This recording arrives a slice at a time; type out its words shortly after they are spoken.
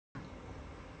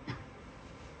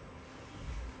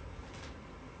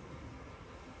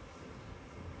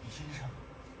先生，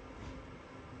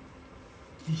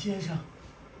李先生，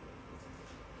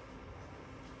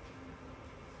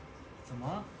怎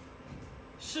么？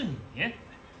是你？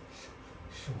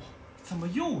是我。怎么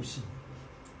又是你？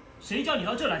谁叫你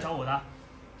到这来找我的？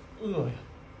饿呀，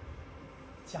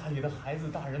家里的孩子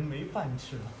大人没饭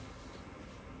吃了。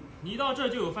你到这儿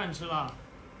就有饭吃了？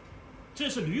这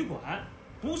是旅馆，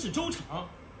不是粥厂。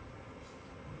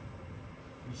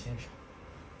李先生，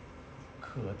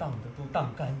可当的都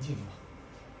当干净了，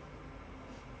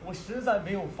我实在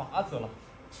没有法子了。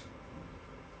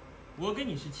我跟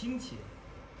你是亲戚，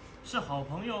是好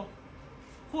朋友，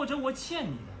或者我欠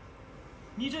你的，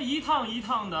你这一趟一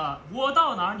趟的，我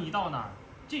到哪儿你到哪儿，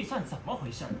这算怎么回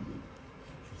事？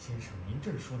李先生，您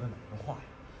这说的哪儿话呀？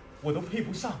我都配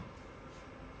不上。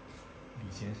李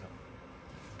先生，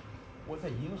我在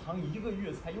银行1个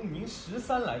月才用您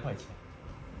13来块钱，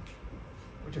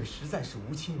我这实在是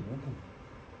无亲无故。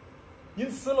您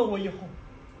辞了我以后，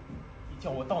你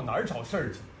叫我到哪儿找事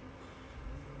儿去？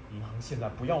银行现在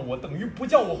不要我，等于不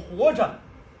叫我活着。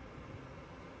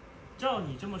照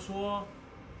你这么说，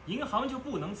银行就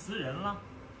不能辞人了？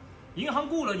银行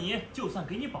雇了你，就算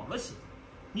给你保了险，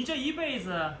你这一辈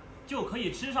子就可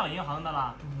以吃上银行的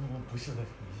了？不是的，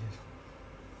李先生，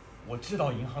我知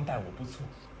道银行待我不错，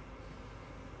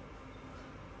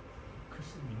可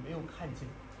是你没有看见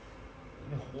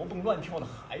那活蹦乱跳的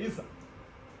孩子。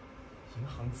银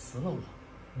行辞了我，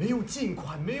没有进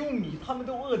款，没有米，他们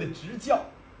都饿得直叫，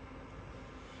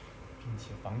并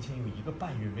且房钱有1个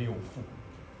半月没有付，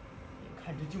眼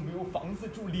看着就没有房子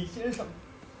住。李先生，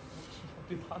我只好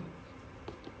对他们。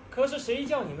可是谁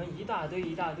叫你们一大堆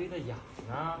一大堆的养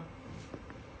呢？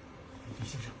李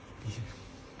先生，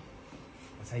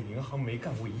我在银行没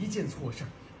干过一件错事，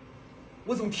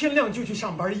我从天亮就去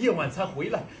上班，夜晚才回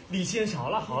来。李先生，好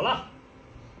了，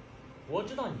我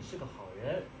知道你是个好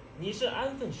人，你是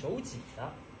安分守己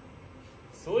的，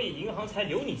所以银行才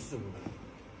留你4、5年，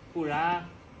不然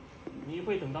你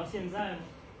会等到现在吗？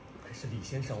可是李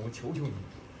先生，我求求您，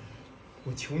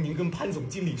我求您跟潘总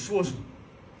经理说说，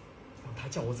让他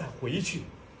叫我再回去，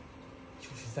就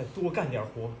是再多干点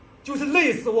活，就是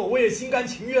累死我也心甘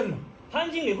情愿呢。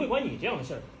潘经理会管你这样的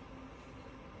事儿？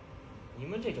你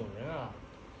们这种人啊，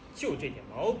就这点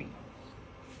毛病，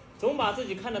总把自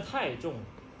己看得太重了。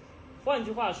换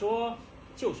句话说，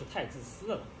就是太自私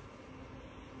了。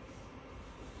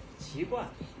奇怪，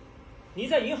你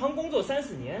在银行工作3、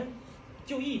4年，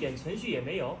就一点存蓄也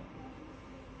没有？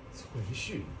存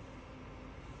蓄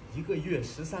？1个月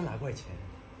13来块钱，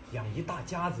养一大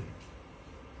家子人。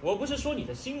我不是说你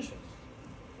的薪水，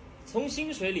从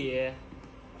薪水里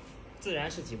自然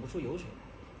是挤不出油水来。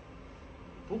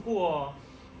不过，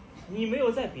你没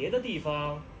有在别的地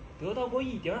方得到过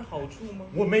一点好处吗？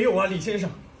我没有啊，李先生，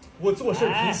我做事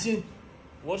凭心。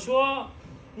我说，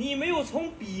你没有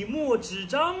从笔墨纸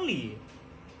张里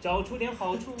找出点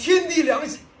好处？天地良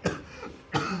心，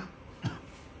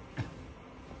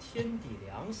天地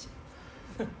良心，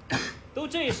都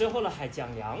这时候了还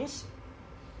讲良心，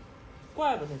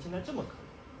怪不得现在这么可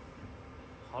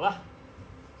怜。好了，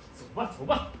走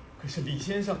吧。可是李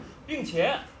先生，并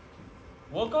且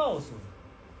我告诉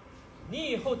你，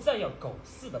你以后再要狗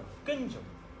似的跟着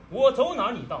我走哪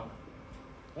儿你到哪儿，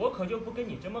我可就不跟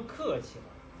你这么客气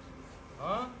了，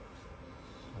啊？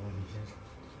好，李先生，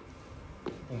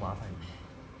不麻烦你了，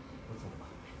我走吧。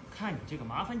看你这个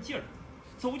麻烦劲儿，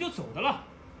走就走的了。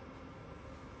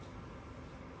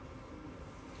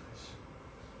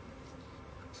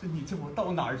可是你叫我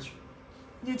到哪儿去？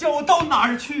你叫我到哪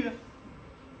儿去啊？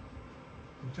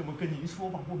我这么跟您说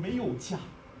吧，我没有家，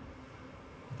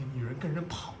我的女人跟人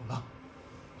跑了，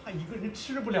怕一个人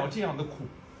吃不了这样的苦，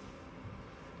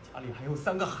家里还有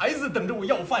3个孩子等着我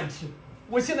要饭吃，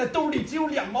我现在兜里只有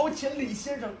2毛钱。李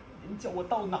先生，您叫我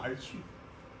到哪儿去？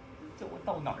叫我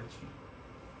到哪儿去？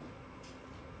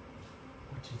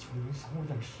我只求您赏我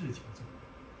点事情做，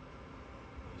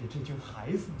为了这群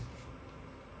孩子们，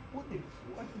我得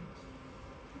活着。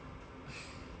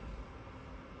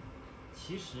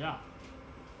其实啊，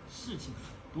事情很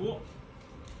多，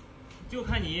就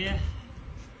看你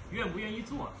愿不愿意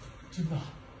做了。真的？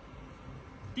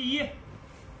第一，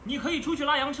你可以出去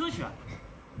拉洋车去啊。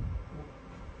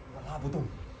我拉不动，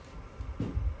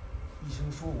医生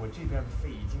说我这边的肺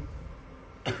已经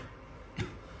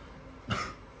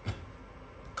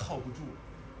靠不住了。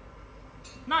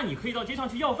那你可以到街上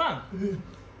去要饭啊。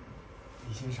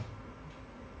李先生，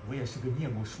我也是个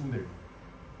念过书的人，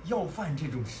要饭这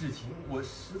种事情，我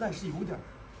实在是有点……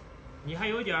你还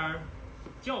有点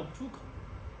叫不出口，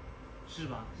是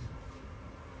吧？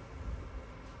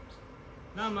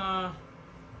那么，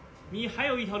你还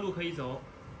有一条路可以走，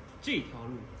这条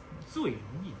路最容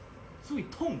易、最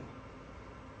痛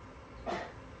快。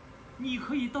你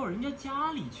可以到人家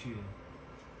家里去。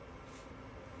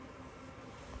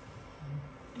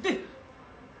对，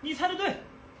你猜的对。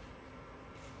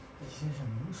李先生，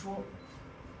您说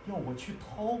要我去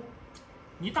偷？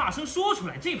你大声说出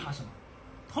来，这怕什么？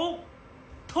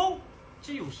偷，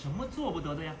这有什么做不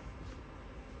得的呀？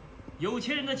有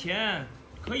钱人的钱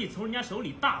可以从人家手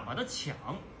里大把的抢，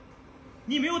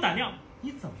你没有胆量，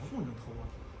你怎么不能偷啊？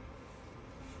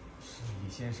是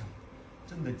李先生，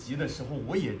真的急的时候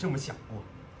我也这么想过。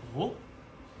哦，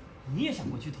你也想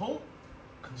过去偷？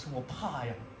可是我怕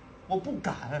呀，我不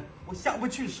敢，我下不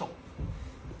去手。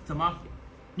怎么，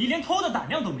你连偷的胆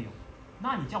量都没有？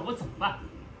那你叫我怎么办？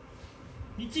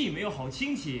你既没有好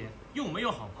亲戚，又没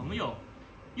有好朋友，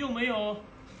又没有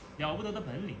了不得的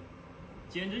本领，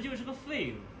简直就是个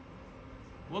废物。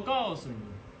我告诉你，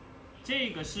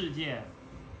这个世界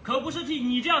可不是替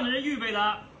你这样的人预备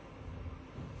的。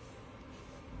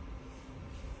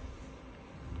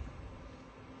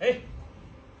哎，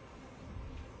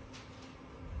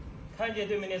看见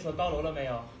对面那所高楼了没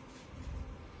有？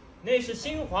那是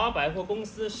新华百货公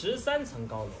司13层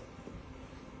高楼。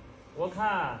我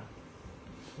看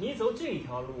你走这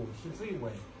条路是最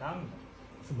稳当的。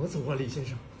怎么走啊，李先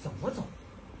生？怎么走？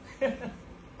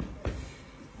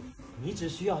你只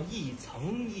需要一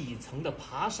层一层的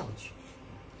爬上去，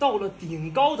到了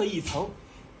顶高的一层，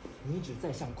你只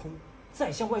再向空、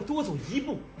再向外多走一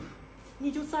步，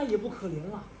你就再也不可怜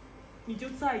了，你就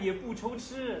再也不愁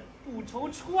吃、不愁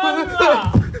穿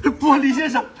了。不，李先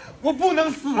生，我不能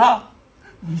死啊！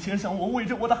李先生，我为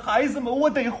着我的孩子们，我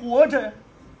得活着。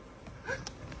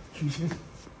李先生，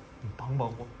你帮帮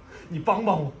我，你帮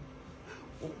帮我，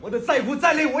我活得再苦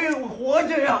再累，我也活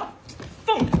着呀！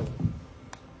放开我！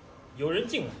有人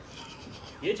进来，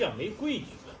别这样没规矩。